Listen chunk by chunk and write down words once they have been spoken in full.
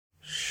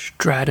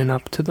stratting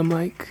up to the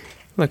mic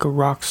like a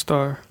rock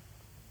star.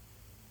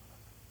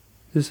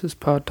 This is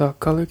Pod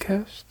Talk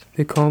Colorcast.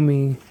 They call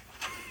me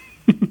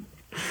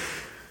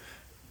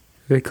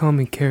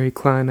Carrie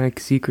Klein,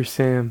 Ike, Zeke, or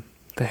Sam,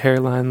 the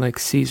hairline like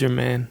Caesar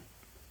Man.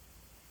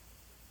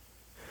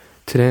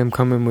 Today I'm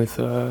coming with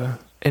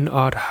an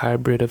odd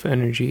hybrid of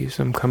energies.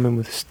 I'm coming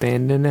with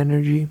stand-in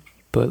energy,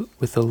 but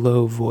with a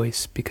low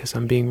voice because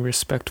I'm being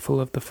respectful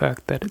of the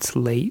fact that it's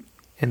late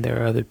and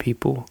there are other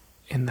people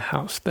in the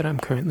house that I'm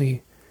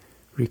currently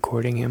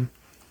recording in.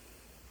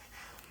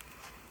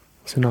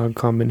 It's an odd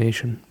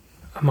combination.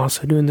 I'm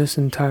also doing this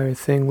entire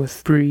thing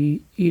with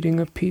Bree eating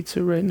a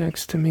pizza right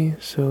next to me,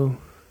 so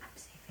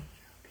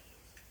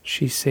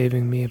she's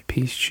saving me a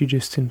piece. She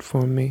just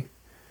informed me.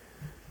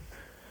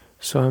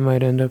 So I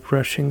might end up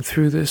rushing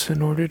through this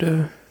in order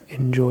to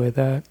enjoy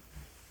that.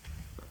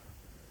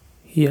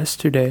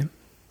 Yesterday,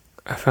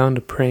 I found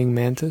a praying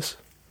mantis.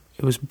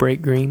 It was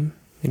bright green,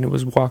 and it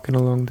was walking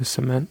along the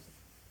cement.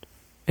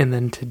 And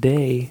then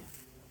today,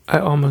 I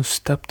almost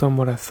stepped on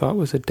what I thought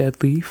was a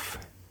dead leaf,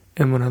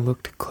 and when I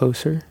looked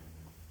closer,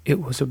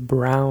 it was a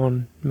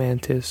brown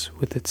mantis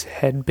with its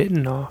head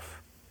bitten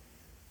off.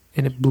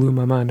 And it blew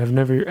my mind. I've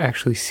never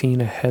actually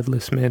seen a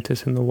headless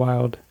mantis in the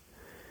wild.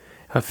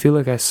 I feel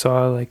like I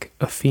saw like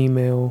a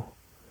female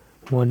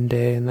one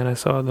day and then I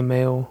saw the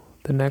male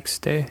the next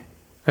day.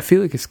 I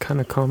feel like it's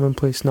kind of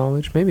commonplace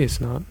knowledge. Maybe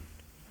it's not.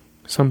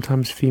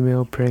 Sometimes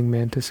female praying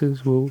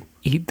mantises will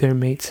eat their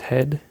mate's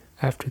head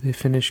after they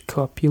finish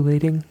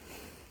copulating.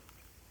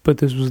 But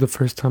this was the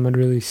first time I'd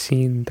really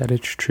seen that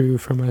it's true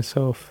for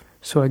myself.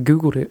 So I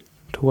googled it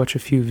to watch a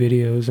few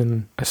videos,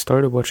 and I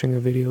started watching a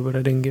video, but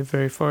I didn't get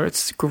very far.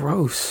 It's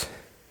gross.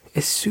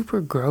 It's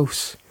super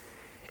gross.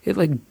 It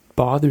like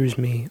bothers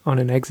me on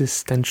an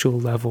existential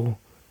level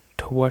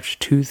to watch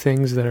two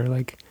things that are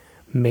like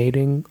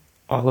mating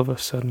all of a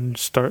sudden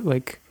start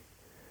like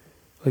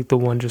the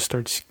one just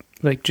starts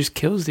like just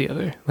kills the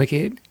other. Like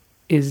it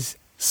is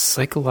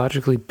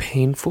psychologically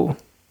painful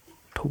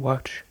to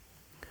watch.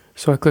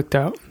 So I clicked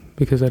out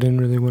because I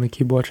didn't really want to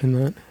keep watching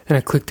that. And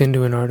I clicked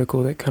into an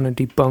article that kind of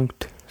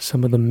debunked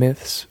some of the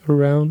myths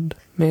around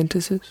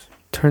mantises.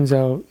 Turns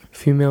out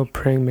female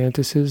praying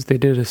mantises, they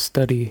did a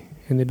study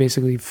and they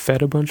basically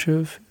fed a bunch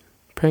of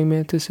praying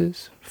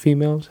mantises,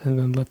 females, and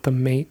then let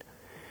them mate.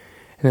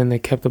 And then they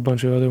kept a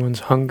bunch of other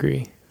ones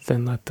hungry,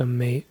 then let them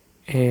mate.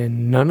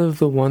 And none of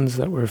the ones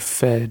that were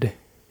fed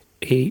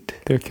ate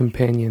their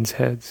companions'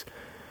 heads.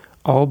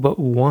 All but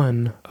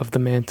one of the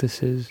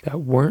mantises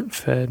that weren't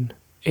fed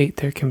ate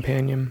their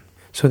companion.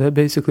 So that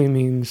basically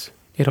means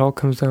it all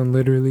comes down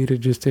literally to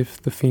just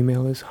if the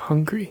female is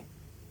hungry.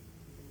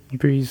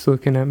 Bree's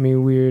looking at me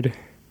weird.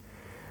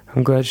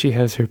 I'm glad she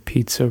has her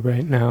pizza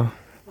right now.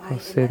 I'll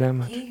say that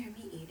much. Can you hear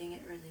me eating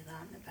it really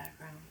loud in the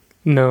background?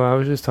 No, I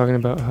was just talking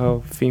about how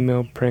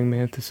female praying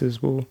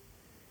mantises will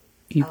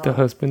eat the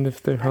husband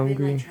if they're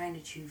hungry. I've been trying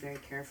to chew very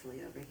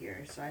carefully over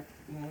here, so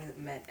when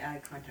we met eye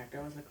contact,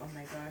 I was like, oh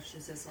my gosh,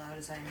 is this loud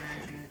as I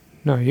imagine it?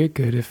 No, you're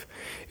good. If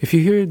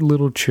you hear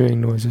little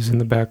chewing noises in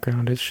the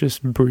background, it's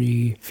just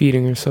Bree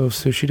feeding herself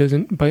so she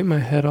doesn't bite my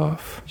head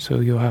off. So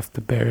you'll have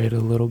to bear it a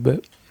little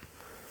bit.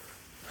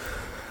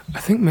 I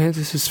think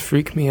mantises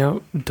freak me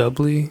out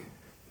doubly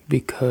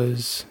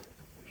because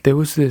there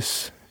was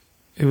this...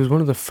 It was one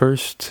of the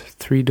first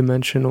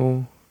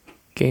 3-dimensional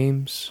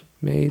games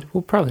made.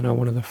 Well, probably not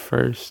one of the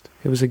first.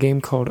 It was a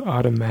game called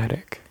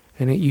Automatic.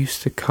 And it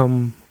used to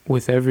come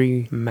with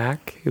every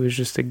Mac. It was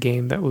just a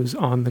game that was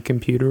on the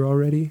computer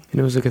already.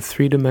 And it was like a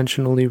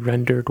 3-dimensionally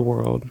rendered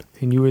world.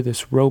 And you were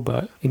this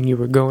robot. And you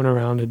were going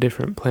around to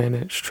different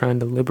planets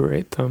trying to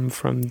liberate them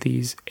from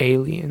these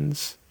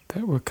aliens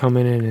that were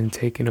coming in and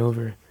taking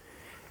over.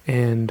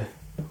 And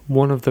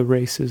one of the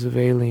races of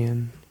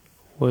alien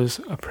was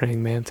a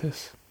praying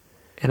mantis.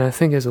 And I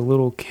think as a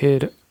little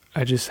kid,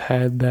 I just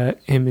had that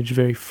image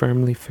very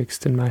firmly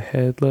fixed in my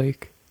head.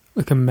 Like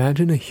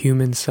imagine a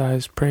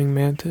human-sized praying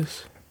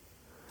mantis.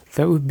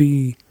 That would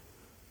be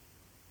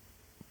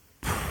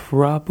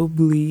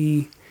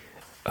probably,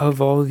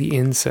 of all the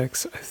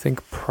insects, I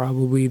think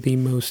probably the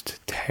most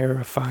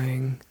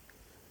terrifying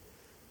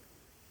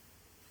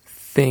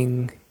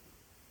thing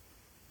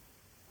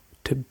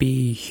to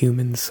be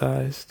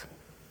human-sized.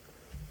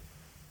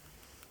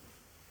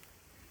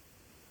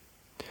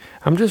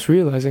 I'm just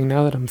realizing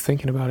now that I'm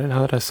thinking about it,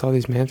 now that I saw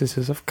these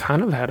mantises, I've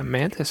kind of had a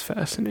mantis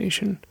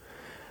fascination.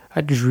 I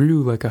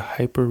drew like a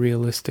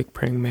hyper-realistic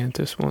praying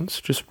mantis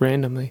once, just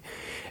randomly.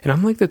 And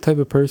I'm like the type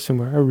of person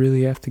where I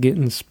really have to get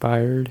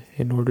inspired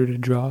in order to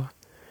draw.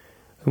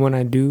 And when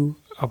I do,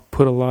 I'll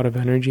put a lot of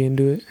energy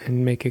into it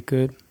and make it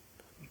good.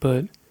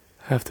 But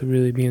I have to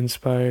really be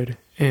inspired.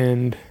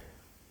 And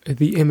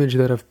the image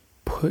that I've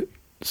put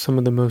some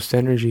of the most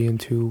energy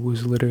into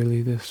was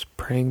literally this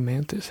praying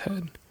mantis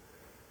head.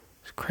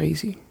 It's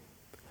crazy.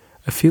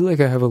 I feel like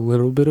I have a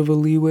little bit of a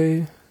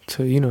leeway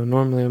to,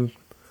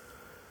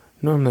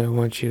 Normally I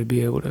want you to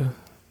be able to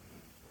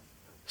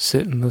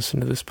sit and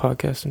listen to this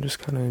podcast and just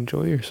kind of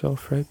enjoy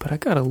yourself, right? But I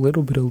got a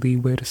little bit of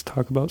leeway to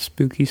talk about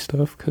spooky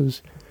stuff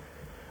because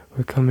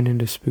we're coming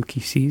into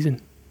spooky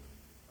season.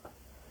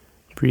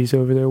 Bree's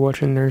over there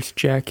watching Nurse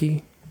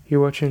Jackie.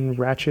 You're watching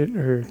Ratchet,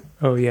 or...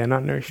 Oh, yeah,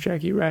 not Nurse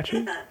Jackie,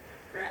 Ratchet.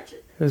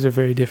 Ratchet. Those are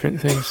very different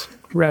things.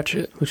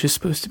 Ratchet, which is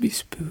supposed to be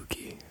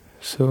spooky.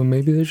 So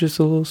maybe there's just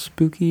a little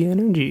spooky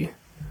energy.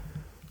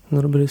 A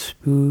little bit of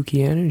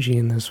spooky energy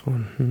in this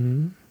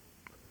one.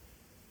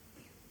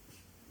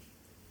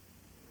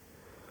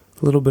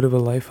 A little bit of a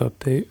life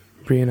update.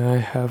 Bree and I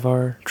have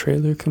our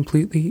trailer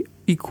completely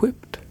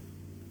equipped.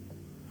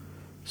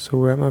 So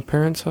we're at my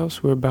parents'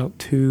 house. We're about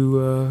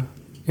to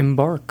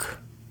embark.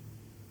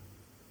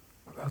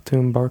 About to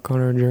embark on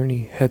our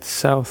journey. Head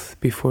south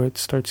before it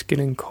starts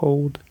getting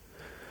cold.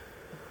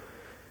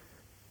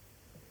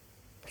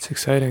 It's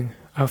exciting.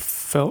 I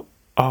felt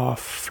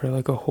off for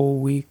like a whole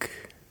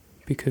week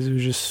because there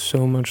was just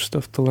so much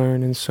stuff to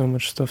learn and so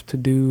much stuff to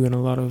do and a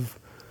lot of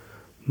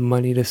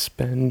money to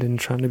spend and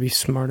trying to be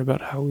smart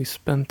about how we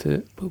spent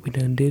it. But we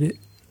done did it.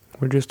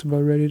 We're just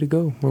about ready to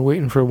go. We're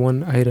waiting for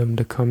one item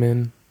to come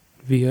in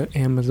via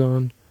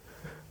Amazon.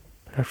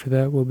 After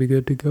that, we'll be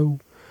good to go.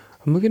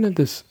 I'm looking at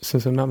this,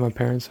 since I'm not at my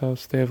parents'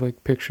 house, they have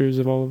like pictures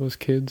of all of us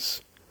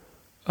kids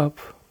up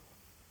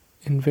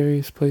in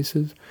various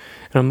places.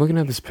 And I'm looking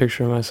at this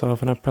picture of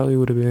myself, and I probably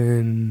would have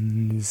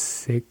been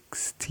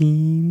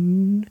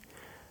 16,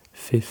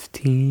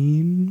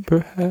 15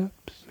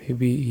 perhaps,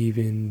 maybe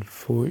even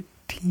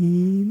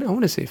 14. I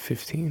want to say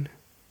 15.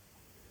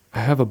 I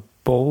have a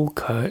bowl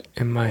cut,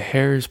 and my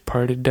hair is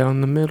parted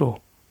down the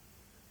middle.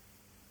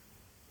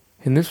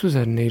 And this was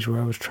at an age where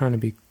I was trying to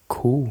be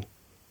cool.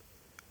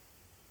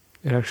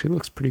 It actually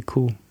looks pretty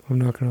cool,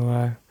 I'm not gonna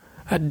lie.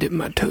 I dip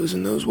my toes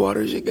in those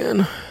waters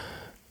again.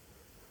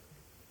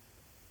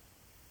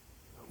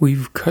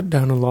 We've cut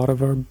down a lot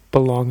of our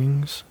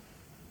belongings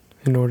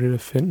in order to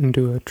fit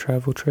into a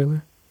travel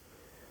trailer.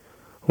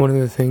 One of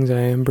the things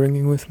I am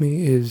bringing with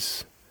me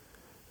is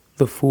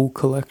the full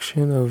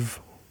collection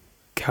of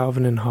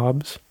Calvin and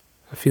Hobbes.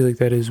 I feel like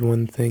that is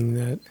one thing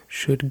that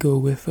should go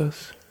with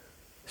us.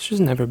 It's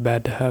just never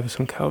bad to have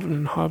some Calvin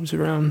and Hobbes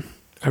around.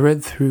 I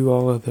read through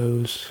all of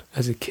those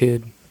as a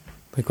kid,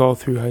 like all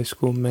through high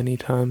school many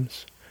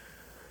times.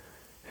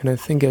 And I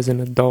think as an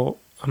adult,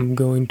 I'm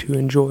going to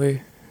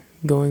enjoy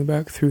going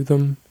back through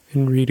them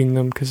and reading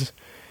them, because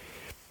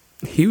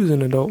he was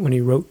an adult when he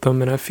wrote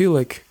them, and I feel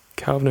like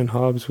Calvin and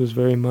Hobbes was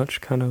very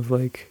much kind of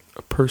like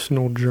a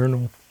personal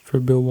journal for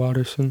Bill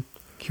Watterson.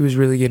 He was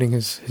really getting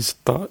his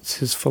thoughts,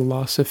 his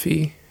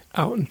philosophy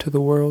out into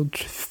the world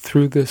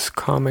through this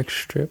comic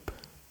strip.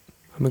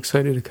 I'm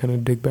excited to kind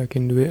of dig back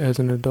into it as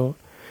an adult.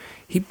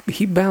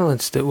 He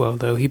balanced it well,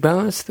 though. He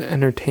balanced the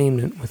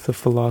entertainment with the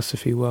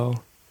philosophy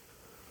well.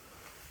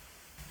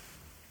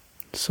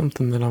 It's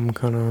something that I'm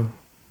kind of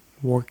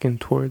working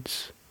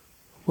towards.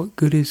 What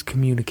good is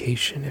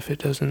communication if it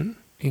doesn't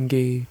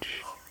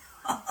engage?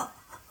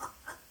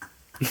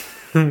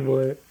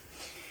 What?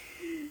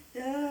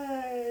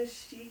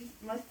 She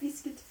must be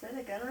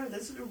schizophrenic. I don't know.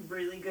 This is a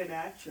really good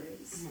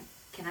actress.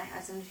 Can I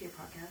add something to your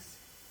podcast?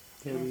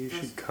 Yeah, you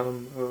should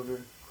come over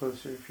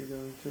closer if you're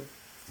going to.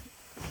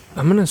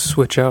 I'm going to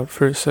switch out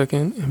for a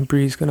second, and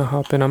Bree's going to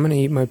hop in. I'm going to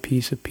eat my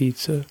piece of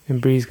pizza,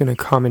 and Bree's going to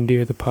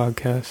commandeer the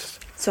podcast.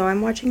 So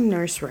I'm watching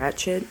Nurse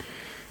Ratched,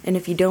 and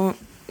if you don't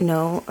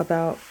know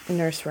about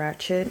Nurse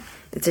Ratched,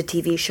 it's a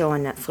TV show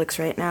on Netflix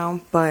right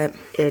now, but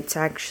it's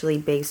actually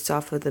based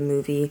off of the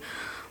movie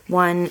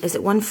One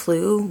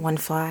Flew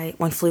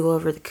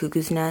Over the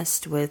Cuckoo's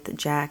Nest with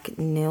Jack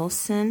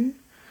Nicholson.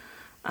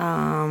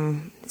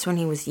 It's when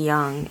he was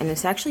young, and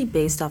it's actually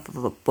based off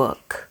of a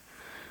book.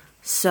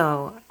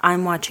 So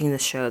I'm watching the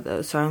show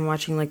though. So I'm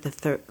watching like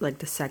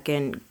the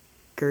second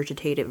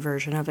regurgitated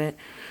version of it,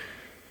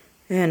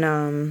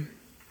 and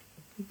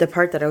the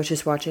part that I was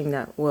just watching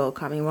that Will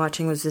caught me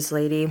watching was this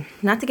lady.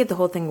 Not to give the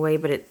whole thing away,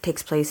 but it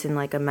takes place in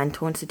like a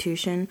mental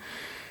institution,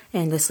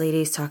 and this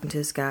lady's talking to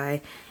this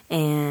guy.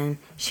 And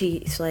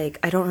she's like,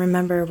 I don't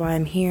remember why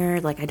I'm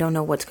here. Like, I don't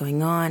know what's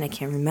going on. I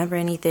can't remember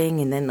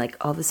anything. And then, like,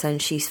 all of a sudden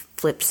she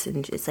flips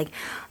and it's like,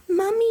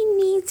 Mommy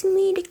needs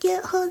me to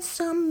get her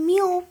some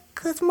milk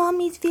because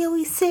Mommy's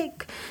very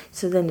sick.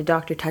 So then the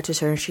doctor touches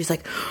her and she's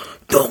like,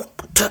 don't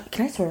touch.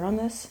 Can I swear on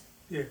this?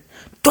 Yeah.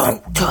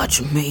 Don't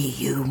touch me,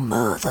 you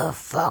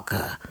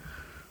motherfucker.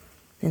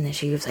 And then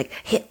she was like,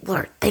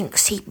 Hitler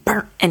thinks he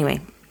burnt.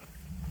 Anyway.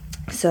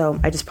 So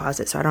I just paused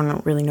it, so I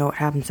don't really know what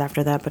happens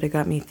after that, but it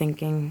got me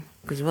thinking,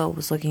 because Will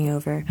was looking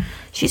over.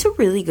 She's a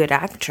really good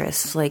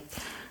actress. Like,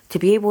 to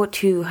be able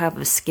to have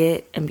a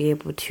skit and be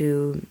able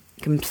to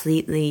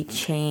completely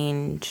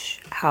change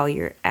how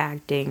you're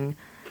acting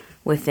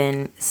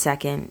within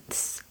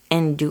seconds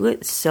and do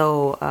it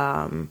so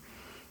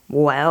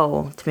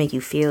well to make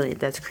you feel it,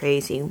 that's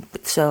crazy.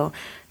 So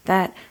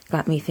that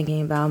got me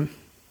thinking about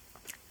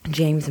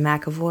James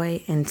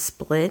McAvoy in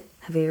Split.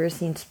 Have you ever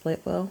seen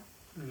Split, Will?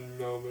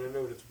 No, but I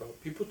know what it's about.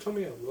 People tell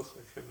me I look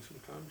like him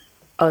sometimes.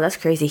 Oh, that's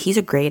crazy. He's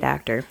a great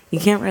actor. You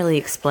can't really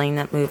explain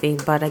that movie,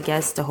 but I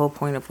guess the whole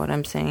point of what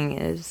I'm saying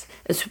is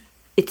it's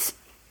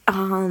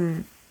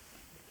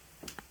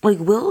like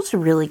Will's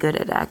really good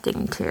at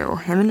acting too.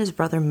 Him and his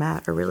brother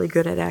Matt are really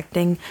good at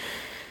acting.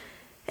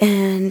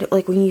 And,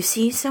 like, when you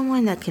see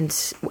someone that can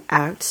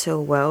act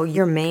so well,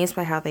 you're amazed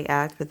by how they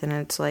act, but then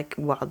it's like,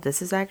 wow,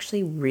 this is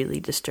actually really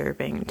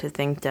disturbing to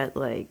think that,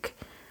 like,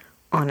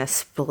 on a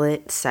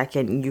split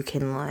second, you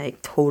can, like,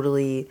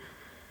 totally...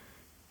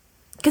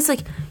 Because,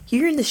 like,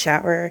 you're in the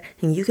shower,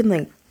 and you can,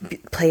 like,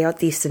 play out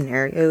these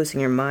scenarios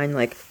in your mind,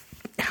 like,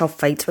 how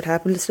fights would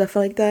happen and stuff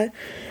like that.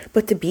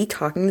 But to be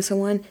talking to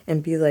someone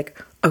and be like,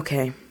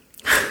 okay...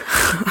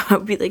 I'll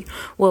be like,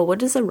 well, what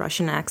does a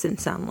Russian accent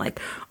sound like?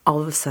 All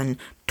of a sudden,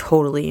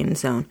 totally in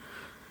zone.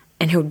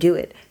 And he'll do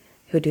it.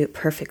 He'll do it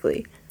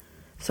perfectly.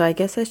 So I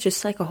guess that's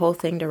just like a whole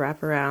thing to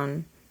wrap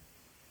around.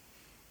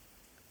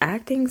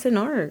 Acting's an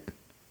art.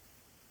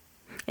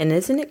 And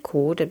isn't it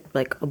cool that,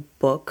 like, a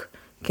book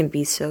can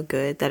be so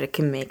good that it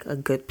can make a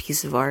good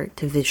piece of art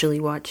to visually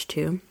watch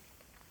too?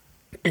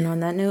 And on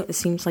that note, it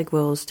seems like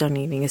Will's done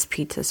eating his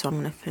pizza, so I'm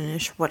going to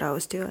finish what I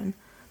was doing.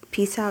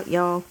 Peace out,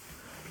 y'all.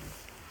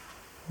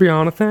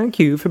 Brianna, thank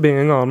you for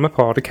being on my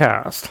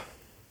podcast.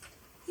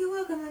 You're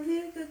welcome, I'm a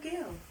very good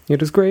girl.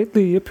 It is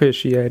greatly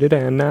appreciated,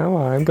 and now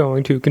I'm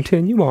going to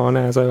continue on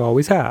as I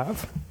always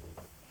have.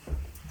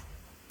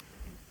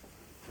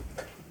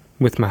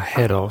 With my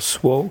head all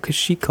swole, because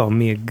she called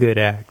me a good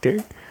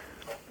actor.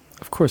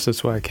 Of course,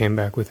 that's why I came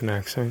back with an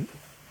accent.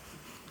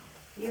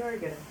 You are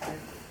good.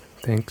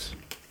 Thanks.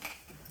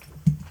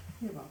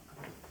 You're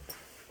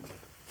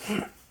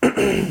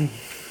welcome.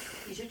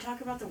 You should talk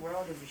about the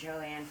world of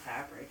Joanne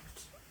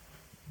Fabrics.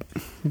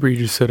 Bree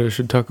just said I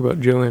should talk about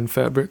Joanne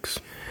Fabrics.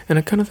 And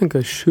I kind of think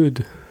I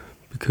should,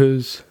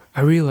 because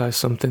I realized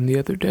something the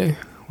other day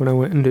when I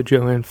went into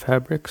Joanne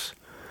Fabrics.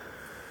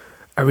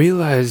 I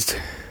realized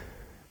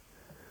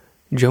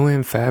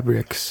Joanne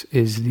Fabrics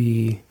is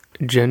the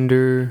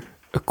gender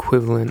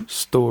equivalent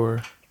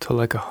store to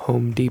like a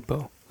Home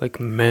Depot. Like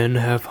men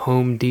have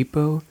Home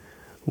Depot,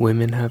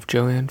 women have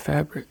Joanne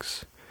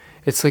Fabrics.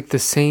 It's like the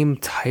same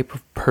type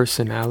of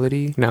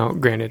personality. Now,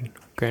 granted,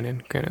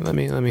 let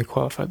me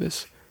qualify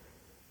this.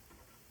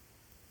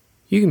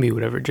 You can be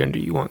whatever gender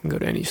you want and go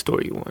to any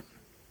store you want.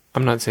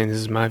 I'm not saying this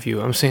is my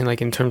view. I'm saying,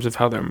 like, in terms of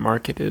how they're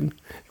marketed.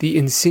 The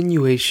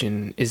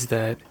insinuation is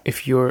that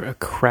if you're a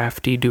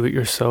crafty,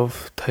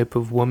 do-it-yourself type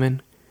of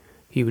woman,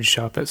 you would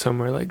shop at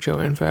somewhere like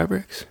Joanne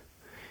Fabrics.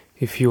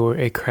 If you're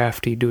a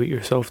crafty,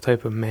 do-it-yourself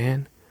type of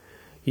man,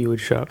 you would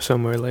shop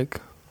somewhere like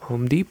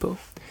Home Depot.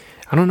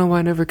 I don't know why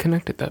I never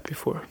connected that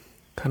before.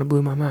 Kind of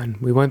blew my mind.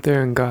 We went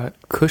there and got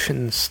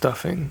cushion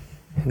stuffing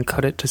and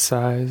cut it to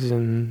size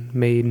and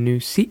made new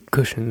seat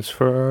cushions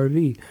for our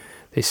RV.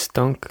 They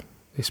stunk.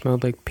 They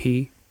smelled like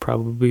pee,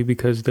 probably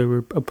because there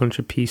were a bunch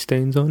of pee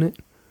stains on it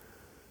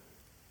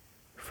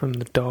from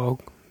the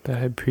dog that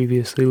had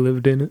previously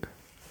lived in it.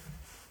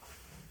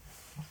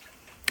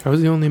 I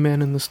was the only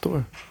man in the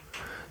store.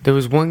 There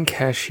was one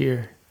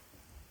cashier.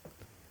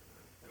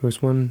 There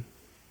was one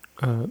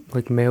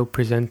like male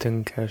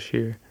presenting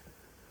cashier.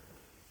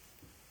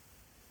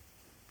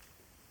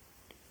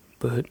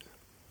 But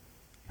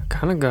I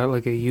kind of got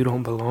like a you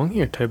don't belong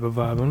here type of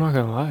vibe, I'm not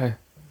gonna lie.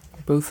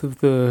 Both of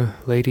the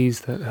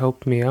ladies that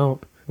helped me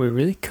out were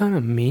really kind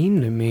of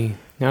mean to me.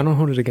 Now, I don't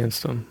hold it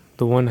against them.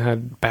 The one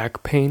had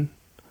back pain,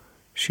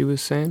 she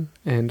was saying,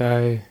 and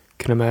I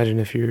can imagine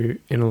if you're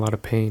in a lot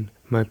of pain,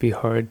 it might be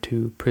hard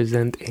to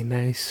present a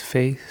nice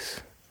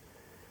face,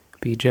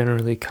 be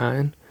generally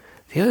kind.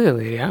 The other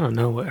lady, I don't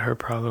know what her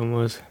problem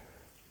was.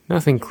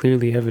 Nothing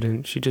clearly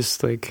evident. She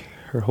just, like,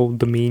 her whole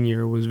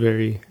demeanor was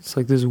it's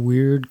like this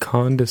weird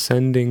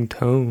condescending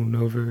tone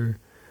over,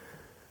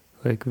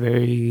 like,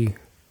 very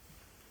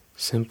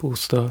simple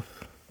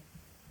stuff.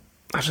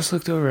 I just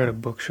looked over at a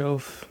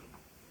bookshelf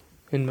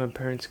in my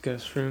parents'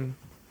 guest room,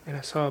 and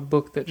I saw a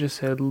book that just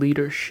said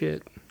leader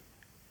shit.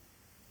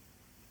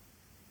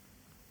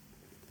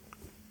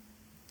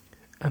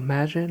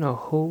 Imagine a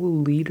whole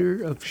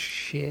liter of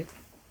shit.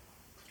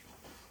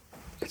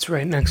 It's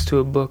right next to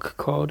a book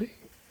called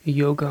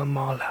Yoga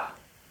Mala.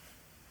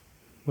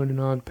 What an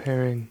odd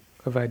pairing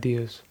of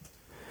ideas.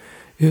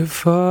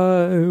 If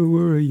I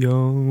were a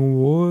young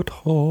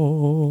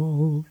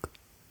warthog,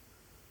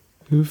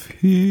 if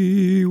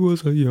he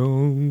was a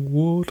young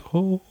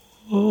warthog,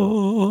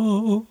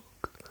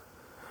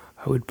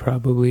 I would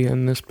probably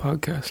end this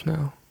podcast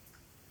now.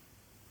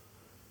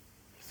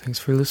 Thanks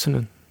for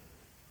listening.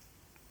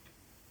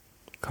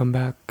 Come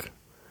back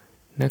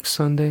next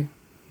Sunday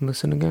and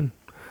listen again.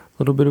 A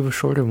little bit of a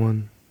shorter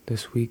one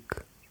this week,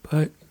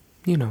 but,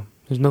 you know,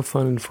 there's no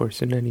fun in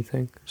forcing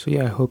anything. So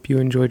yeah, I hope you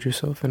enjoyed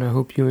yourself, and I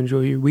hope you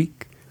enjoy your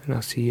week, and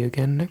I'll see you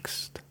again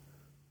next